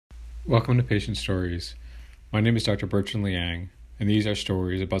Welcome to Patient Stories. My name is Dr. Bertrand Liang, and these are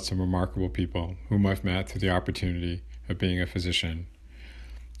stories about some remarkable people whom I've met through the opportunity of being a physician,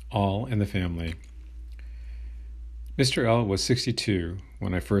 all in the family. Mr. L was 62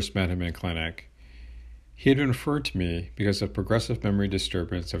 when I first met him in clinic. He had been referred to me because of progressive memory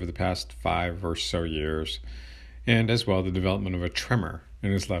disturbance over the past 5 or so years, and as well the development of a tremor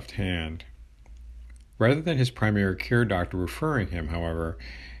in his left hand. Rather than his primary care doctor referring him, however,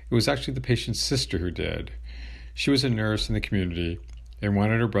 it was actually the patient's sister who did. She was a nurse in the community and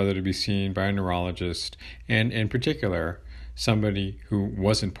wanted her brother to be seen by a neurologist, and in particular, somebody who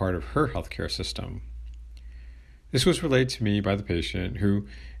wasn't part of her healthcare system. This was relayed to me by the patient, who,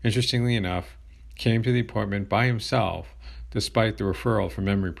 interestingly enough, came to the appointment by himself, despite the referral for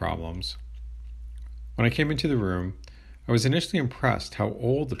memory problems. When I came into the room, I was initially impressed how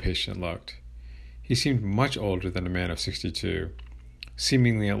old the patient looked. He seemed much older than a man of 62.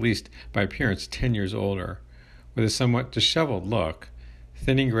 Seemingly at least by appearance 10 years older, with a somewhat disheveled look,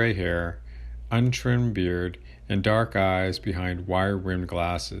 thinning gray hair, untrimmed beard, and dark eyes behind wire-rimmed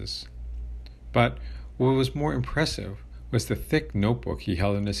glasses. But what was more impressive was the thick notebook he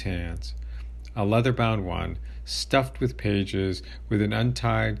held in his hands, a leather-bound one, stuffed with pages, with an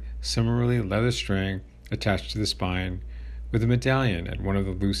untied, similarly leather string attached to the spine, with a medallion at one of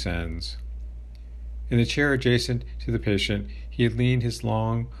the loose ends. In the chair adjacent to the patient, he had leaned his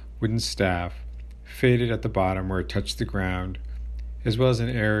long wooden staff, faded at the bottom where it touched the ground, as well as an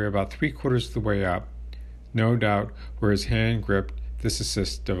area about 3/4 of the way up, no doubt where his hand gripped this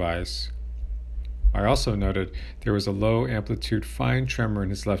assist device. I also noted there was a low-amplitude fine tremor in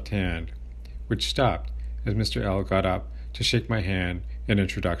his left hand, which stopped as Mr. L got up to shake my hand in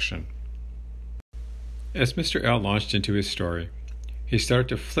introduction. As Mr. L launched into his story, he started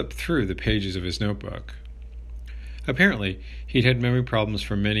to flip through the pages of his notebook. Apparently, he'd had memory problems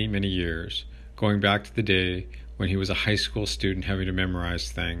for many, many years, going back to the day when he was a high school student having to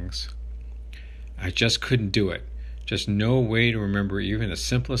memorize things. I just couldn't do it. Just no way to remember even the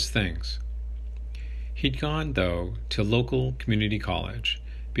simplest things. He'd gone, though, to local community college,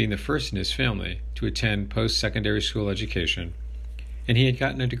 being the first in his family to attend post-secondary school education, and he had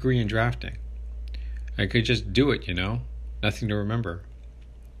gotten a degree in drafting. I could just do it, nothing to remember.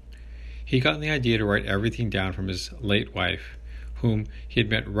 He got the idea to write everything down from his late wife, whom he had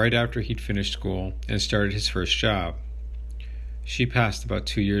met right after he'd finished school and started his first job. She passed about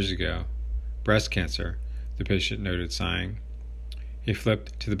 2 years ago. Breast cancer, the patient noted, sighing. He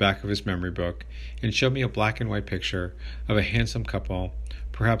flipped to the back of his memory book and showed me a black and white picture of a handsome couple,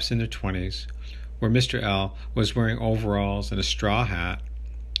 perhaps in their 20s, where Mr. L was wearing overalls and a straw hat,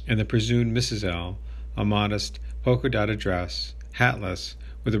 and the presumed Mrs. L, a modest, polka-dotted dress, hatless,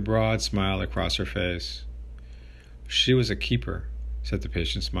 with a broad smile across her face. She was a keeper, said the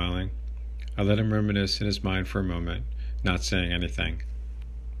patient, smiling. I let him reminisce in his mind for a moment, not saying anything.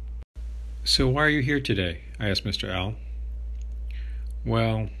 So why are you here today? I asked Mr. L.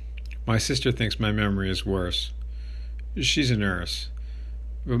 Well, my sister thinks my memory is worse. She's a nurse.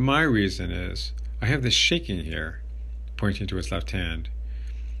 But my reason is, I have this shaking here, pointing to his left hand.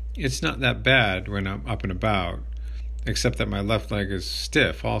 It's not that bad when I'm up and about, except that my left leg is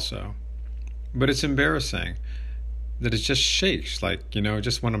stiff also. But it's embarrassing that it just shakes,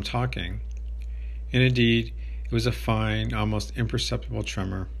 just when I'm talking. And indeed, it was a fine, almost imperceptible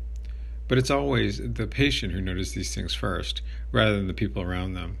tremor. But it's always the patient who notices these things first, rather than the people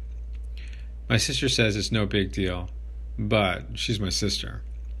around them. My sister says it's no big deal, but she's my sister.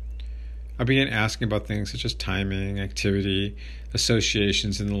 I began asking about things such as timing, activity,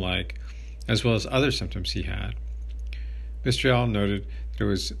 associations, and the like, as well as other symptoms he had. Mr. L noted that it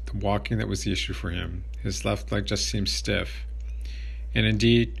was the walking that was the issue for him. His left leg just seemed stiff. And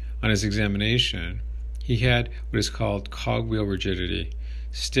indeed, on his examination, he had what is called cogwheel rigidity,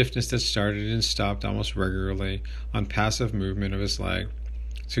 stiffness that started and stopped almost regularly on passive movement of his leg,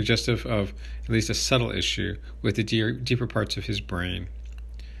 suggestive of at least a subtle issue with the deeper parts of his brain.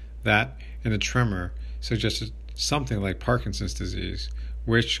 That and the tremor suggested something like Parkinson's disease,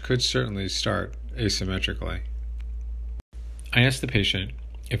 which could certainly start asymmetrically. I asked the patient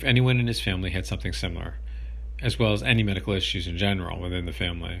if anyone in his family had something similar, as well as any medical issues in general within the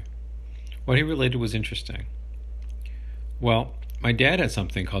family. What he related was interesting. Well, my dad had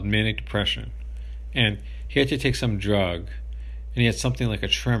something called manic depression, and he had to take some drug, and he had something like a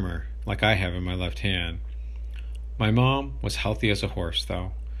tremor, like I have in my left hand. My mom was healthy as a horse,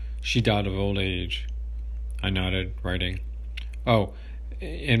 though. She died of old age. I nodded, writing. Oh,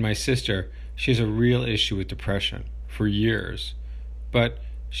 and my sister, she has a real issue with depression, for years, but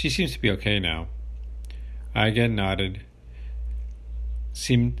she seems to be okay now. I again nodded.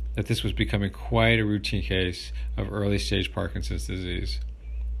 seemed that this was becoming quite a routine case of early-stage Parkinson's disease,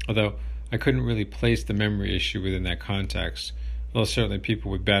 although I couldn't really place the memory issue within that context, although certainly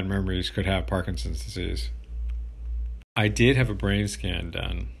people with bad memories could have Parkinson's disease. I did have a brain scan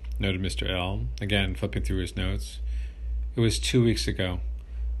done, noted Mr. L, again flipping through his notes. It was 2 weeks ago.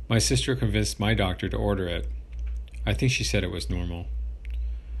 My sister convinced my doctor to order it. I think she said it was normal.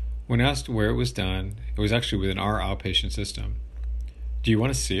 When asked where it was done, it was actually within our outpatient system. Do you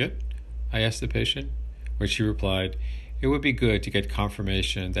want to see it? I asked the patient, which she replied, it would be good to get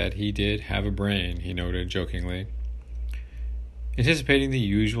confirmation that he did have a brain, he noted jokingly. Anticipating the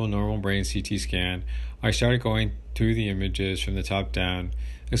usual normal brain CT scan, I started going through the images from the top down,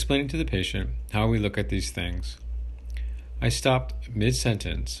 explaining to the patient how we look at these things. I stopped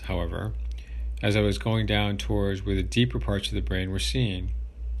mid-sentence, however, as I was going down towards where the deeper parts of the brain were seen.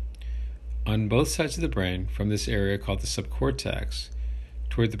 On both sides of the brain, from this area called the subcortex,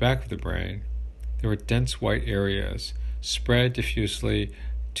 toward the back of the brain, there were dense white areas spread diffusely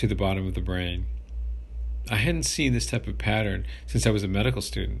to the bottom of the brain. I hadn't seen this type of pattern since I was a medical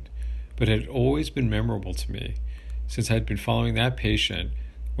student, but it had always been memorable to me, since I had been following that patient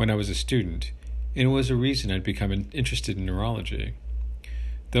when I was a student, and it was a reason I'd become interested in neurology.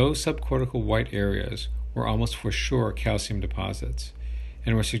 Those subcortical white areas were almost for sure calcium deposits,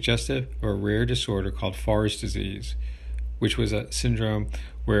 and were suggestive of a rare disorder called Forest disease, which was a syndrome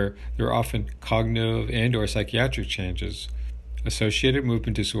where there are often cognitive and or psychiatric changes, associated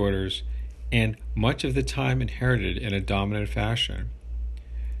movement disorders, and much of the time inherited in a dominant fashion.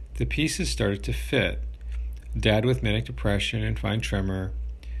 The pieces started to fit. Dad with manic depression and fine tremor,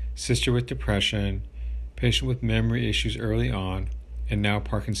 sister with depression, patient with memory issues early on, and now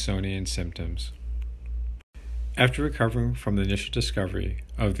Parkinsonian symptoms. After recovering from the initial discovery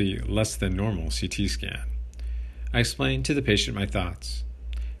of the less than normal CT scan, I explained to the patient my thoughts.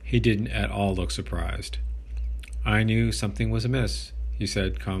 He didn't at all look surprised. I knew something was amiss, he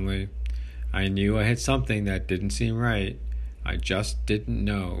said calmly. I knew I had something that didn't seem right. I just didn't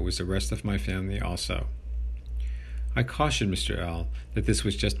know it was the rest of my family also. I cautioned Mr. L that this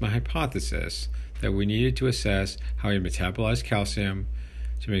was just my hypothesis, that we needed to assess how he metabolized calcium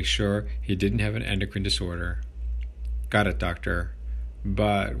to make sure he didn't have an endocrine disorder. Got it, doctor.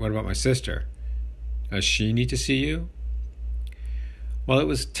 But what about my sister? Does she need to see you? While it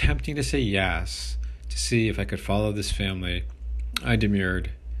was tempting to say yes, to see if I could follow this family, I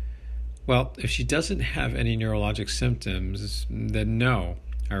demurred. Well, if she doesn't have any neurologic symptoms, then no,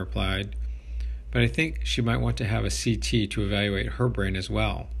 I replied. But I think she might want to have a CT to evaluate her brain as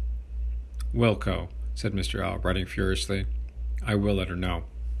well. Wilco, said Mr. L, writing furiously. I will let her know.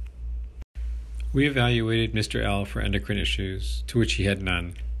 We evaluated Mr. L for endocrine issues, to which he had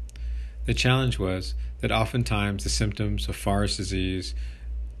none. The challenge was that oftentimes the symptoms of Forest disease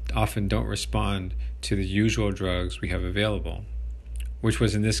often don't respond to the usual drugs we have available, which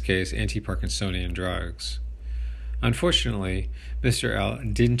was in this case anti-Parkinsonian drugs. Unfortunately, Mr. L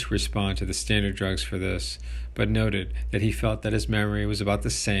didn't respond to the standard drugs for this, but noted that he felt that his memory was about the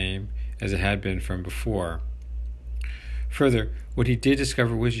same as it had been from before. Further, what he did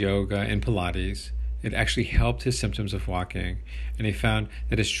discover was yoga and Pilates. It actually helped his symptoms of walking, and he found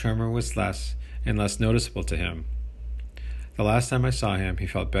that his tremor was less and less noticeable to him. The last time I saw him, he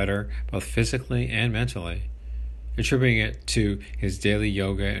felt better both physically and mentally, attributing it to his daily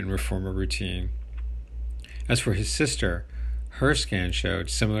yoga and reformer routine. As for his sister, her scan showed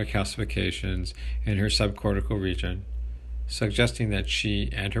similar calcifications in her subcortical region, suggesting that she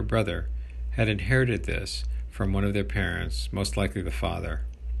and her brother had inherited this from one of their parents, most likely the father.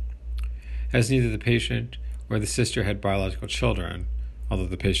 As neither the patient or the sister had biological children, although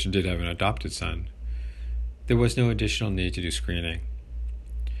the patient did have an adopted son, there was no additional need to do screening.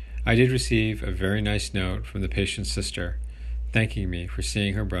 I did receive a very nice note from the patient's sister, thanking me for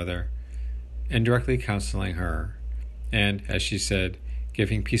seeing her brother, indirectly counseling her, and, as she said,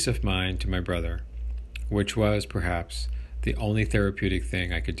 giving peace of mind to my brother, which was, perhaps, the only therapeutic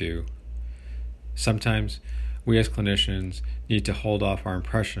thing I could do. Sometimes we as clinicians need to hold off our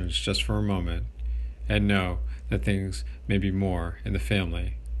impressions just for a moment and know that things may be more in the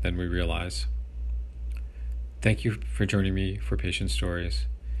family than we realize. Thank you for joining me for Patient Stories.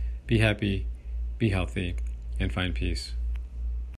 Be happy, be healthy, and find peace.